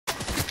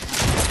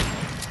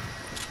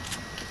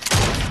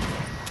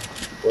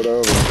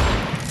Whatever.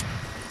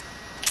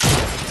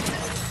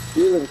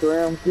 Kill him,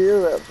 Crim.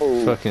 Kill that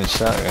fool. Fucking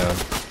shotgun.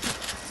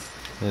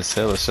 There's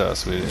hella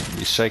shots with it.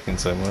 Be shaking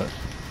so much.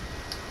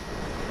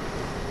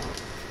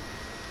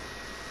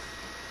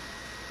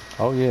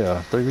 Oh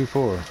yeah,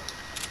 3v4.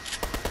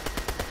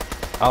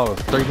 Oh,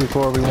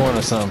 3v4 we won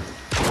or something.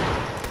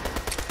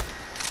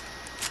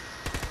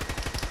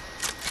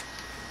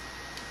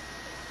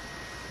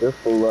 This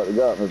fool like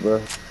got me,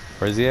 bro.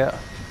 Where's he at?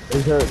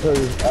 He's hurt too.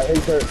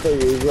 He's hurt too.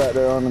 He's right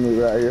there under me,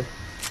 right here.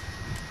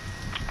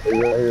 He's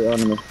right here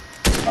under me.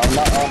 I'm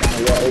not under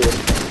me, right here.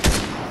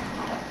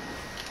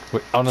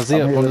 Wait, on the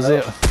zip, on the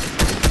zip.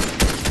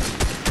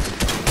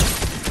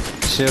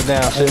 Shield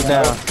down, shield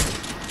down.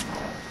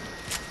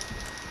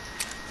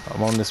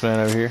 I'm on this man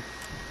over here.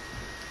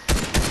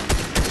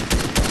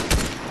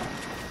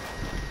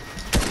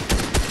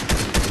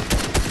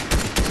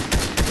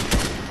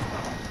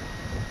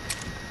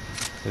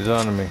 He's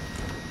under me.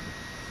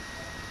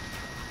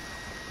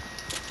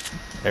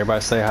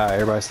 Everybody stay high,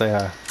 everybody stay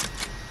high.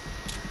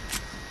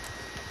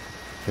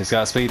 He's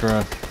got speed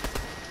run.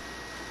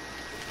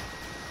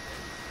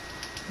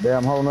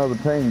 Damn, whole nother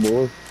team,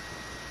 boys.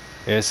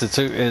 Yeah, it's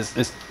two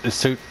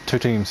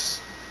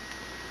teams.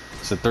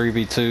 It's a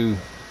 3v2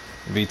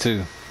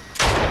 v2.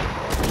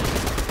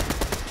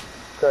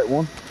 Crack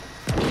one.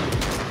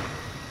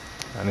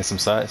 I need some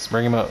sights.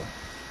 Bring him up.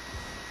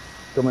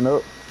 Coming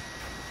up.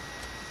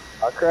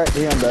 I cracked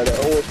him by that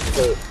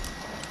horse.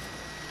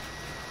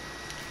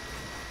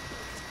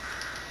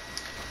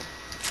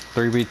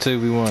 3v2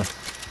 we won.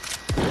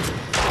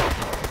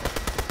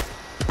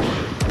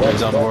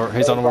 He's on the war.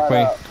 He's on the war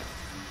queen.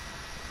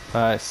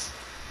 Nice.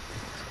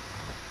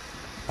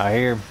 I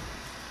hear him.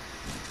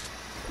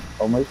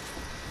 On me.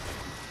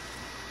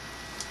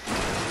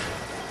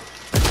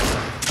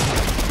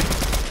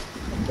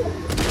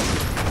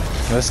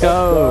 Let's go.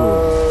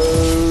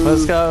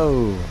 Let's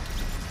go.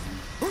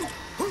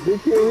 Did you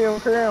kill him,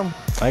 Crim?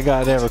 I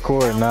got that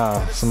recording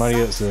now. Somebody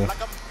else did. I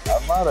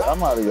might have got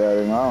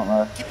him. I don't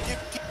know.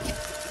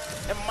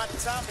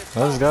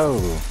 Let's go.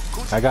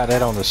 I got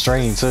that on the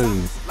stream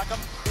too.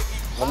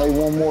 I need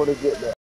one more to get that.